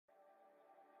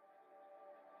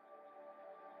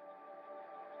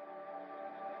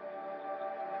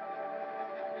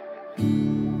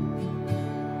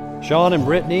Sean and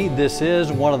Brittney, this is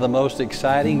one of the most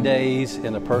exciting days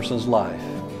in a person's life.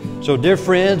 So dear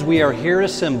friends, we are here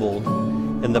assembled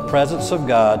in the presence of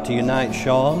God to unite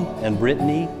Sean and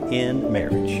Brittney in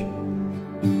marriage.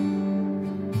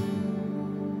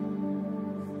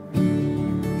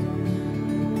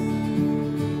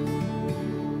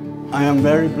 I am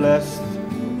very blessed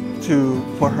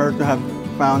for her to have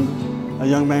found a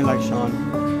young man like Sean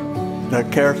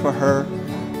that cares for her,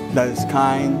 that is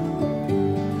kind,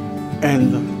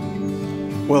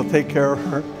 and will take care of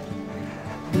her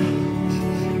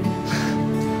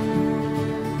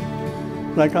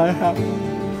like I have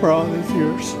for all these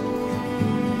years.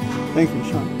 Thank you,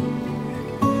 Sean.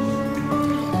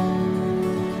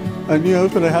 I knew I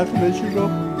was going to have to let you go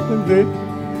one day.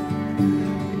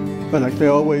 But like they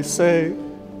always say,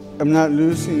 I'm not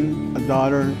losing a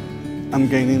daughter, I'm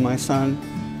gaining my son.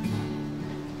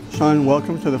 Sean,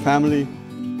 welcome to the family.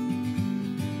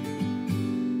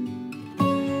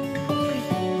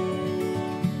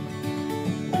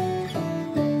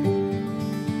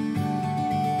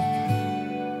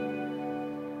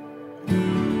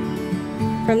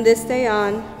 From this day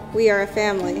on, we are a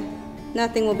family.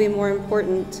 Nothing will be more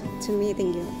important to me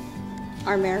than you,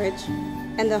 our marriage,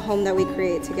 and the home that we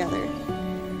create together.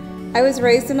 I was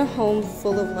raised in a home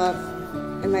full of love,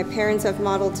 and my parents have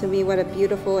modeled to me what a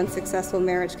beautiful and successful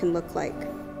marriage can look like.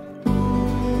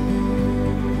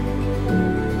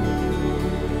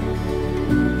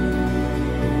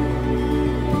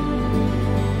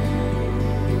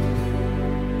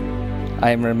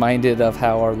 I am reminded of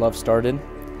how our love started.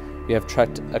 We have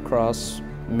trekked across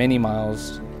many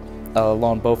miles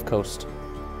along both coasts.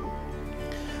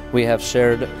 We have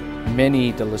shared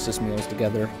many delicious meals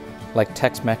together, like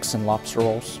Tex-Mex and lobster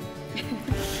rolls.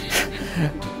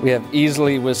 We have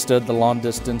easily withstood the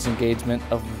long-distance engagement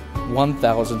of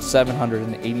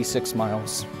 1,786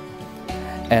 miles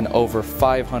and over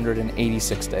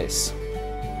 586 days.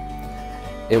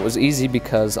 It was easy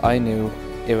because I knew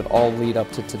it would all lead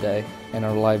up to today, and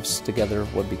our lives together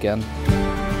would begin.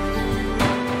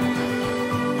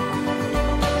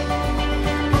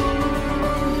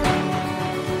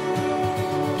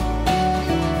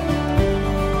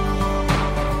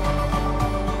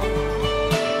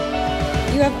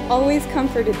 You have always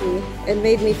comforted me and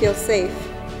made me feel safe.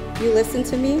 You listen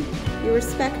to me, you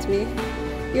respect me,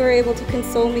 you are able to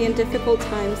console me in difficult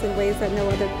times in ways that no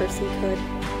other person could.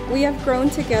 We have grown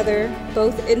together,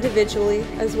 both individually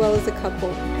as well as a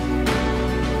couple.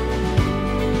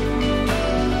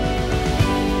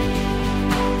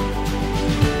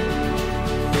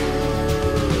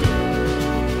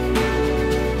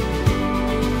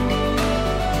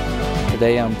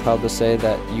 Today I'm proud to say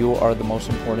that you are the most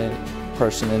important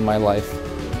person in my life.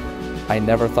 I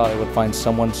never thought I would find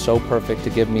someone so perfect to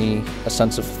give me a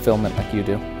sense of fulfillment like you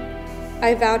do.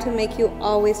 I vow to make you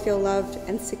always feel loved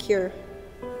and secure.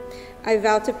 I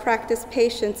vow to practice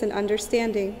patience and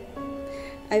understanding.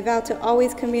 I vow to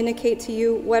always communicate to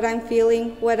you what I'm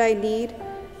feeling, what I need,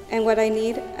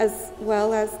 as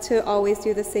well as to always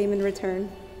do the same in return.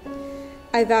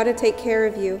 I vow to take care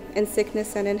of you in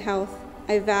sickness and in health.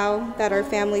 I vow that our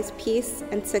family's peace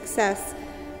and success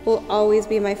will always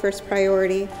be my first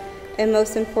priority. And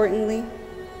most importantly,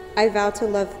 I vow to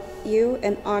love you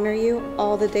and honor you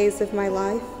all the days of my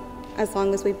life, as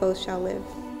long as we both shall live.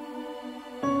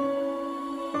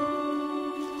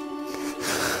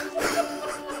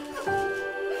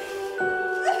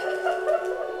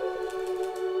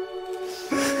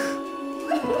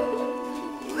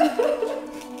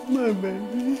 My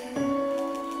baby.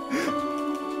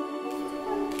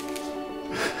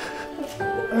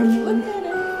 Look at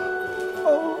it.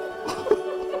 Oh.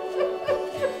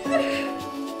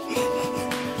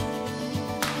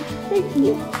 Thank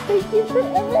you. Thank you for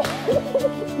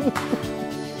everything.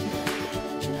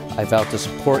 I vow to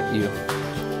support you,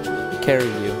 carry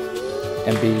you,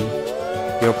 and be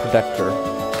your protector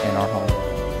in our home.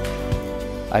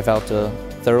 I vow to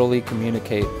thoroughly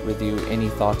communicate with you any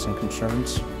thoughts and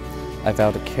concerns. I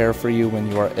vow to care for you when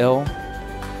you are ill,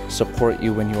 support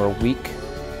you when you are weak,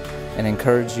 and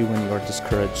encourage you when you are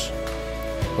discouraged.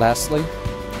 Lastly,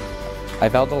 I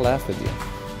vow to laugh with you,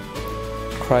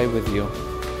 cry with you,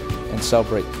 and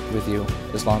celebrate with you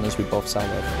as long as we both shall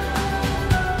live.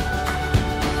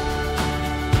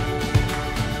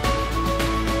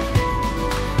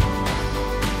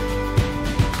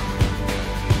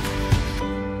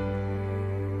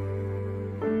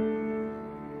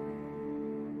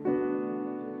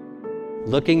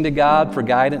 Looking to God for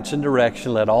guidance and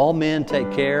direction, let all men take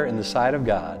care in the sight of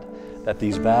God that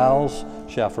these vows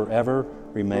shall forever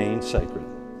remain sacred.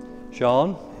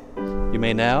 Sean, You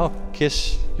may now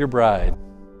kiss your bride.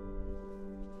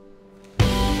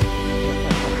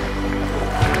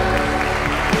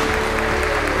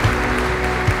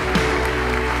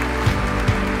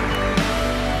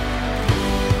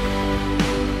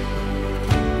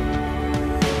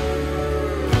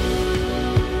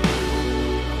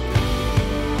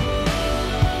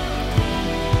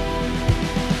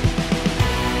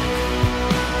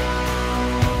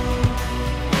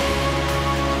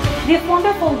 This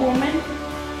wonderful woman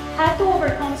had to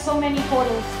overcome so many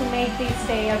hurdles to make this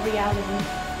day a reality.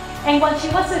 And when she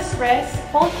was stressed,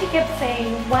 all she kept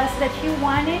saying was that she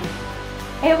wanted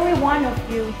every one of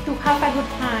you to have a good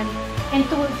time and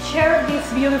to share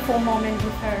this beautiful moment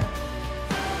with her.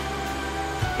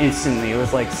 Instantly, it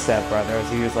was like stepbrothers.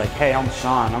 He was like, hey, I'm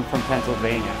Sean, I'm from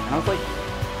Pennsylvania. And I was like,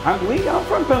 I'm Lee, I'm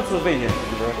from Pennsylvania.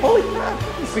 And we were like, holy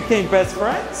crap, we just became best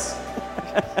friends.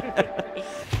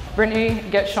 Brittney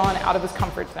gets Sean out of his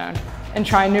comfort zone and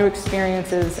try new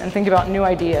experiences and think about new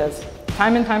ideas,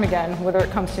 time and time again, whether it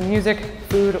comes to music,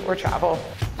 food, or travel.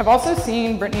 I've also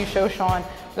seen Brittney show Sean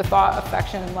the thought,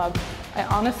 affection, and love I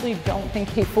honestly don't think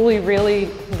he fully really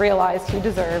realized he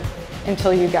deserved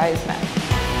until you guys met.